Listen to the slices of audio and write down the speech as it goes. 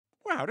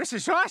Wow, this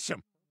is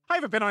awesome. I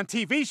haven't been on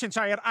TV since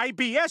I had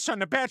IBS on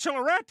The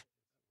Bachelorette.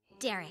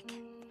 Derek,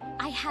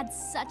 I had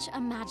such a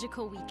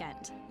magical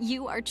weekend.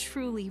 You are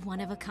truly one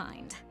of a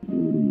kind.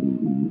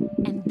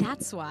 And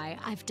that's why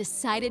I've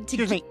decided to—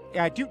 Excuse me,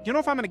 do you know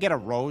if I'm going to get a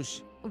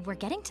rose? We're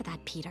getting to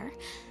that, Peter.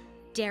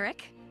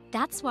 Derek,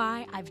 that's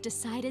why I've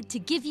decided to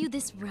give you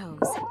this rose.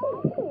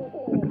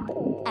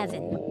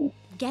 Evan,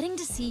 getting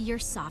to see your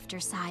softer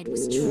side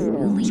was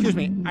truly— Excuse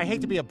me, I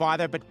hate to be a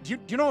bother, but do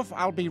you know if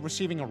I'll be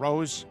receiving a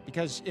rose?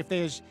 Because if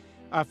there's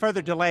a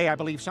further delay, I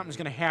believe something's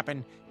going to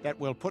happen that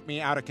will put me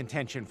out of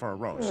contention for a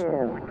rose.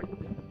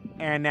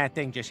 And that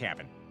thing just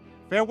happened.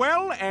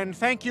 Farewell, and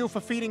thank you for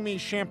feeding me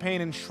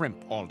champagne and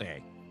shrimp all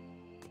day.